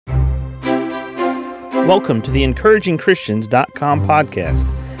Welcome to the EncouragingChristians.com podcast.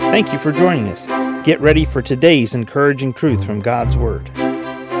 Thank you for joining us. Get ready for today's encouraging truth from God's Word.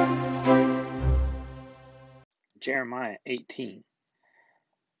 Jeremiah 18.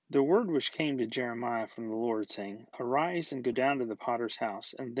 The word which came to Jeremiah from the Lord, saying, Arise and go down to the potter's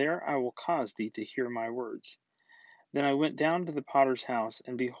house, and there I will cause thee to hear my words. Then I went down to the potter's house,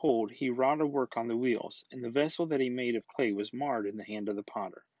 and behold, he wrought a work on the wheels, and the vessel that he made of clay was marred in the hand of the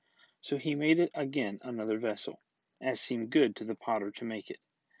potter. So he made it again another vessel, as seemed good to the potter to make it.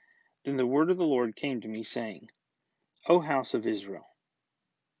 Then the word of the Lord came to me, saying, O house of Israel,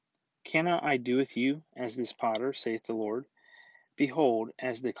 cannot I do with you as this potter, saith the Lord? Behold,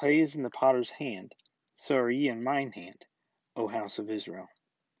 as the clay is in the potter's hand, so are ye in mine hand, O house of Israel.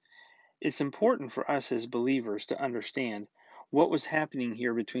 It's important for us as believers to understand what was happening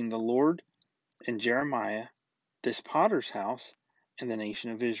here between the Lord and Jeremiah, this potter's house, and the nation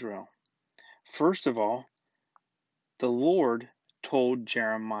of Israel. First of all, the Lord told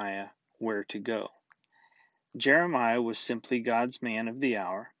Jeremiah where to go. Jeremiah was simply God's man of the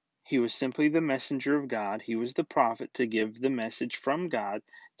hour. He was simply the messenger of God. He was the prophet to give the message from God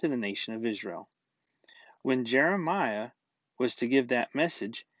to the nation of Israel. When Jeremiah was to give that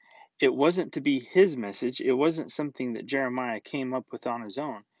message, it wasn't to be his message. It wasn't something that Jeremiah came up with on his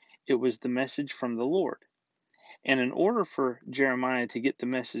own. It was the message from the Lord. And in order for Jeremiah to get the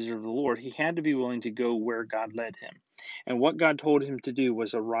message of the Lord, he had to be willing to go where God led him. And what God told him to do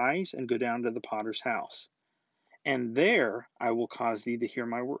was arise and go down to the potter's house. And there I will cause thee to hear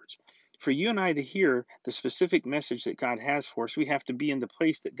my words. For you and I to hear the specific message that God has for us, we have to be in the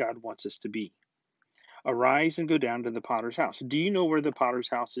place that God wants us to be. Arise and go down to the potter's house. Do you know where the potter's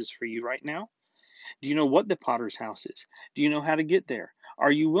house is for you right now? Do you know what the potter's house is? Do you know how to get there?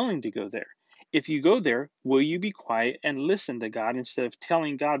 Are you willing to go there? If you go there, will you be quiet and listen to God instead of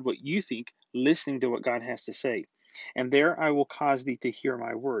telling God what you think, listening to what God has to say? And there I will cause thee to hear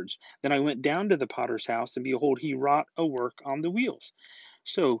my words. Then I went down to the potter's house, and behold, he wrought a work on the wheels.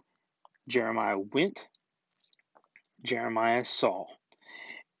 So Jeremiah went, Jeremiah saw.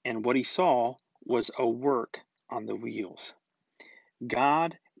 And what he saw was a work on the wheels.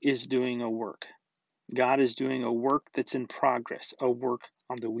 God is doing a work. God is doing a work that's in progress, a work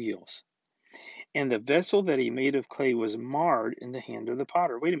on the wheels. And the vessel that he made of clay was marred in the hand of the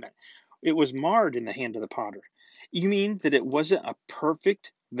potter. Wait a minute. It was marred in the hand of the potter. You mean that it wasn't a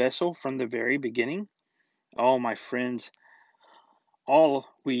perfect vessel from the very beginning? Oh, my friends, all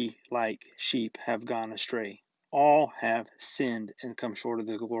we like sheep have gone astray. All have sinned and come short of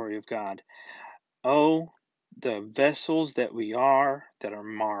the glory of God. Oh, the vessels that we are that are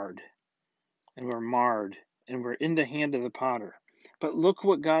marred. And we're marred. And we're in the hand of the potter. But look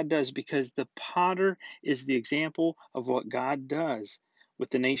what God does, because the potter is the example of what God does with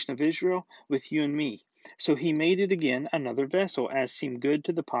the nation of Israel, with you and me. So he made it again another vessel, as seemed good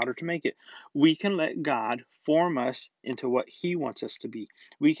to the potter to make it. We can let God form us into what he wants us to be.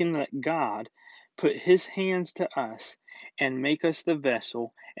 We can let God put his hands to us and make us the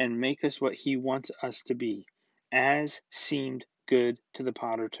vessel and make us what he wants us to be, as seemed good to the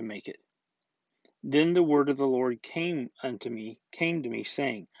potter to make it. Then the word of the Lord came to me,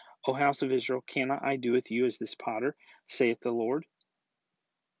 saying, O house of Israel, cannot I do with you as this potter, saith the Lord?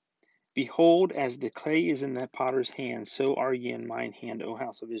 Behold, as the clay is in that potter's hand, so are ye in mine hand, O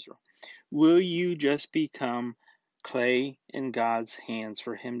house of Israel. Will you just become clay in God's hands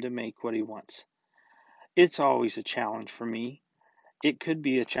for him to make what he wants? It's always a challenge for me. It could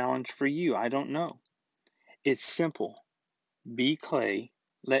be a challenge for you. I don't know. It's simple. Be clay.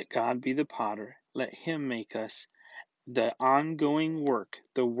 Let God be the potter. Let him make us the ongoing work,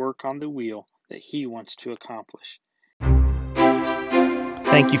 the work on the wheel that he wants to accomplish.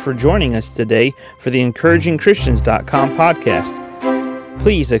 Thank you for joining us today for the EncouragingChristians.com podcast.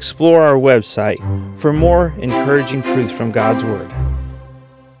 Please explore our website for more encouraging truths from God's Word.